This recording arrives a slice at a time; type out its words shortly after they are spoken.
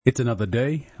It's another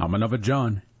day. I'm another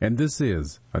John, and this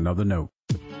is Another Note.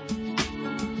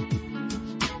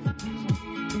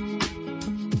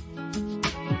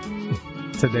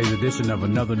 Today's edition of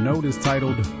Another Note is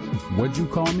titled, What'd You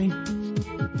Call Me?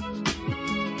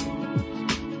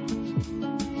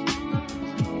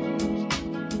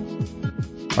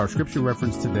 Our scripture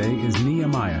reference today is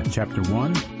Nehemiah chapter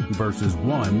 1, verses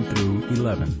 1 through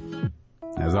 11.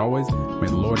 As always, may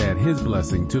the Lord add His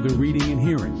blessing to the reading and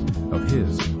hearing of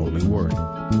His holy word.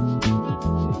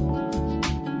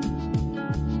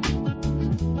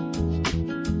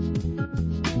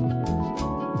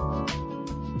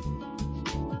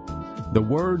 The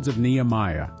words of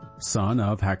Nehemiah, son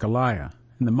of Hakaliah,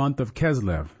 in the month of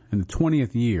Kislev, in the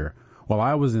 20th year, while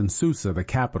I was in Susa, the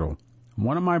capital,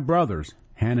 one of my brothers,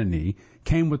 Hanani,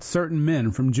 came with certain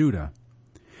men from Judah.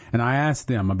 And I asked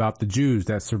them about the Jews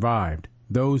that survived,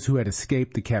 those who had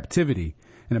escaped the captivity,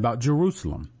 and about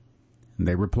Jerusalem. And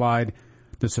they replied,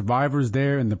 the survivors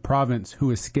there in the province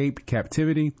who escaped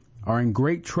captivity are in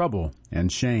great trouble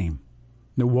and shame.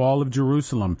 The wall of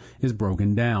Jerusalem is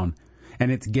broken down,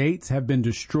 and its gates have been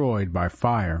destroyed by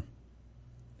fire.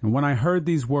 And when I heard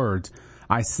these words,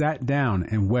 I sat down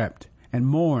and wept and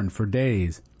mourned for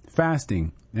days,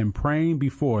 fasting and praying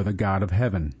before the God of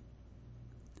heaven.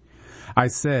 I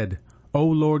said, O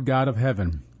Lord God of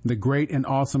heaven, the great and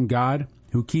awesome God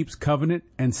who keeps covenant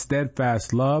and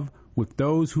steadfast love with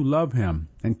those who love him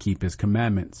and keep his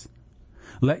commandments.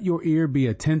 Let your ear be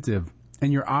attentive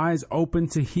and your eyes open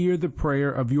to hear the prayer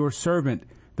of your servant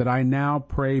that I now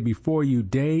pray before you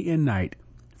day and night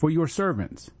for your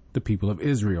servants, the people of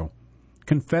Israel,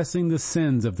 confessing the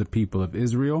sins of the people of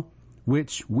Israel,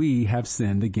 which we have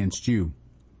sinned against you.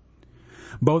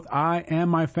 Both I and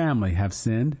my family have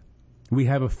sinned. We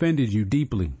have offended you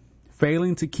deeply,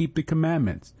 failing to keep the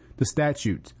commandments, the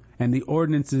statutes, and the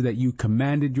ordinances that you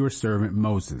commanded your servant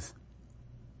Moses.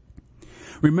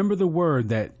 Remember the word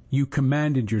that you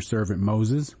commanded your servant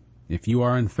Moses. If you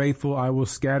are unfaithful, I will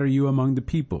scatter you among the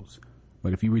peoples.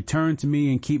 But if you return to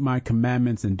me and keep my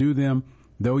commandments and do them,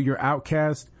 though your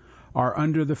outcasts are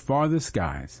under the farthest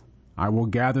skies, I will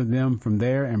gather them from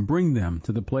there and bring them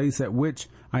to the place at which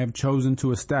I have chosen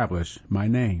to establish my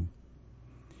name.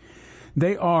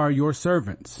 They are your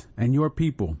servants and your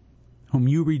people, whom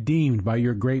you redeemed by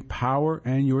your great power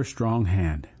and your strong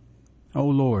hand. O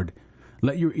Lord,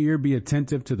 let your ear be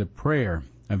attentive to the prayer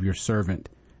of your servant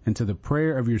and to the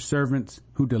prayer of your servants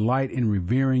who delight in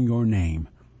revering your name.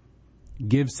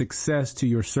 Give success to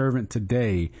your servant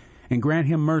today and grant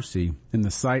him mercy in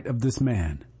the sight of this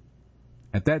man.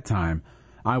 At that time,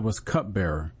 I was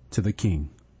cupbearer to the king.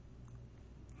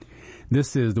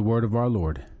 This is the word of our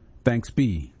Lord. Thanks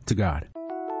be to God.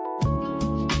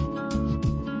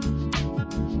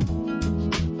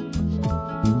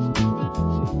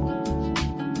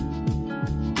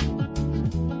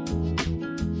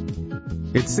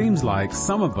 It seems like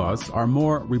some of us are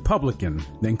more Republican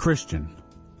than Christian,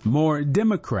 more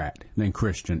Democrat than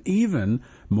Christian, even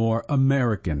more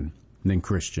American than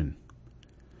Christian.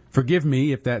 Forgive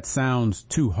me if that sounds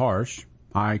too harsh.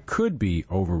 I could be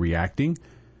overreacting,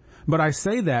 but I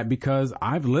say that because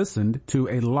I've listened to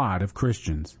a lot of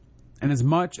Christians. And as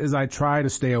much as I try to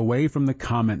stay away from the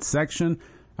comment section,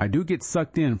 I do get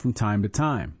sucked in from time to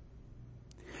time.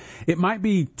 It might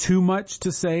be too much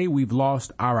to say we've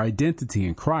lost our identity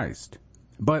in Christ,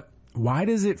 but why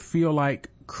does it feel like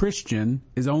Christian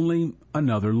is only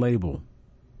another label?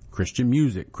 Christian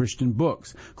music, Christian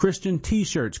books, Christian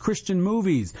t-shirts, Christian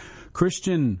movies,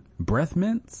 Christian breath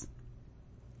mints?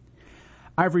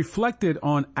 I've reflected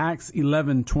on Acts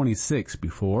 11:26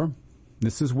 before.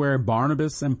 This is where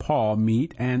Barnabas and Paul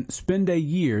meet and spend a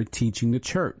year teaching the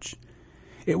church.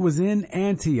 It was in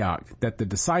Antioch that the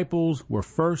disciples were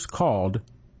first called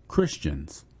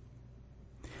Christians.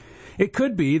 It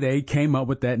could be they came up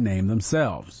with that name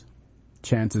themselves.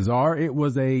 Chances are it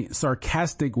was a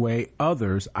sarcastic way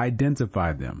others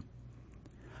identified them.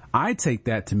 I take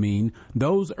that to mean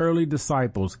those early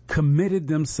disciples committed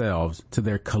themselves to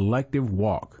their collective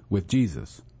walk with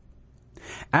Jesus.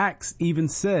 Acts even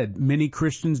said many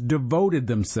Christians devoted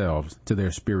themselves to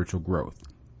their spiritual growth,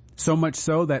 so much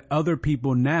so that other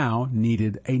people now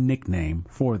needed a nickname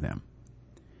for them.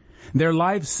 Their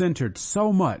lives centered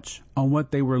so much on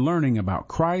what they were learning about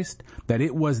Christ that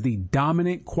it was the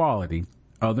dominant quality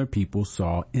other people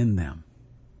saw in them.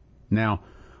 Now,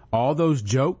 all those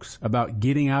jokes about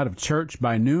getting out of church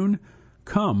by noon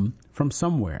come from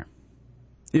somewhere.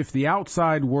 If the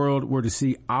outside world were to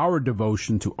see our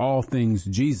devotion to all things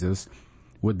Jesus,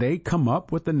 would they come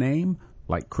up with a name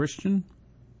like Christian?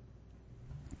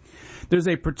 There's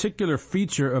a particular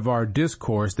feature of our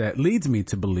discourse that leads me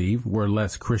to believe we're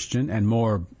less Christian and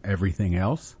more everything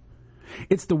else.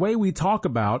 It's the way we talk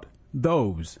about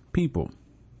those people.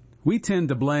 We tend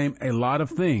to blame a lot of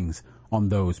things on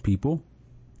those people.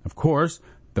 Of course,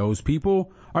 those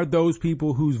people are those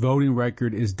people whose voting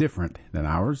record is different than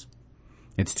ours.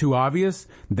 It's too obvious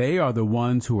they are the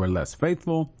ones who are less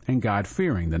faithful and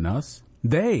God-fearing than us.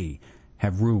 They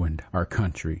have ruined our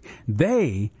country.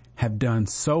 They have done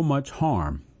so much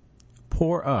harm.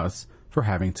 Poor us for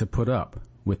having to put up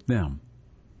with them.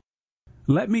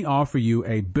 Let me offer you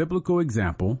a biblical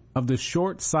example of the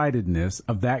short-sightedness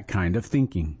of that kind of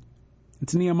thinking.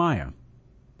 It's Nehemiah.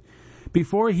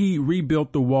 Before he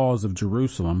rebuilt the walls of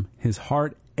Jerusalem, his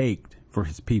heart ached for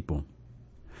his people.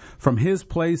 From his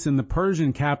place in the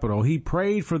Persian capital, he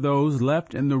prayed for those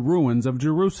left in the ruins of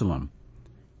Jerusalem.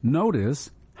 Notice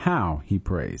how he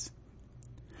prays.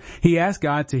 He asked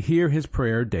God to hear his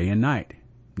prayer day and night.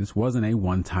 This wasn't a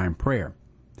one-time prayer.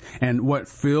 And what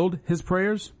filled his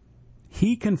prayers?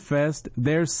 He confessed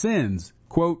their sins,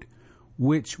 quote,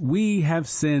 which we have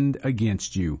sinned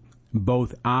against you.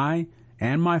 Both I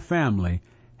and my family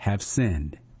have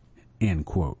sinned, end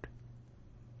quote.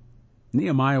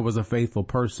 Nehemiah was a faithful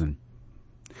person.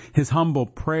 His humble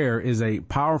prayer is a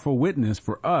powerful witness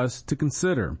for us to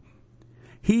consider.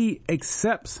 He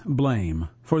accepts blame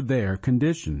for their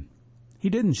condition. He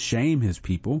didn't shame his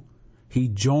people. He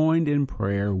joined in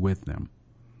prayer with them.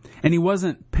 And he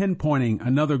wasn't pinpointing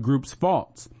another group's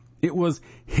faults. It was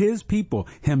his people,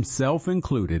 himself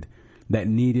included, that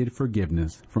needed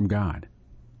forgiveness from God.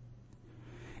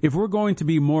 If we're going to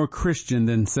be more Christian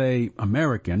than, say,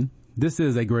 American, this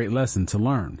is a great lesson to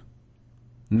learn.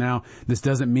 Now, this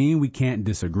doesn't mean we can't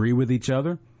disagree with each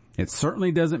other. It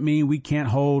certainly doesn't mean we can't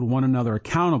hold one another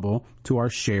accountable to our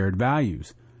shared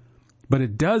values. But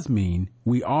it does mean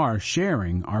we are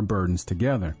sharing our burdens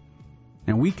together.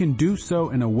 And we can do so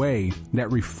in a way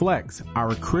that reflects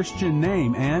our Christian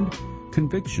name and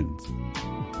convictions.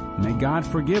 May God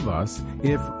forgive us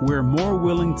if we're more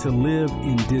willing to live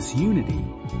in disunity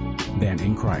than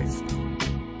in Christ.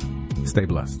 Stay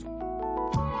blessed.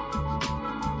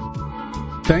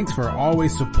 Thanks for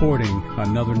always supporting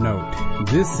Another Note.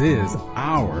 This is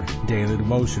our daily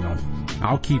devotional.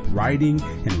 I'll keep writing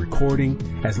and recording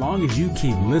as long as you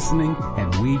keep listening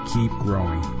and we keep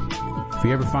growing. If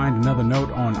you ever find Another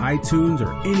Note on iTunes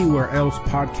or anywhere else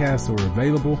podcasts are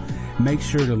available, make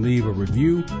sure to leave a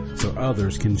review so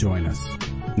others can join us.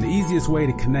 And the easiest way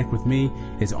to connect with me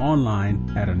is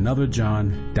online at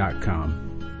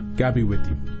anotherjohn.com. God be with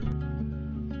you.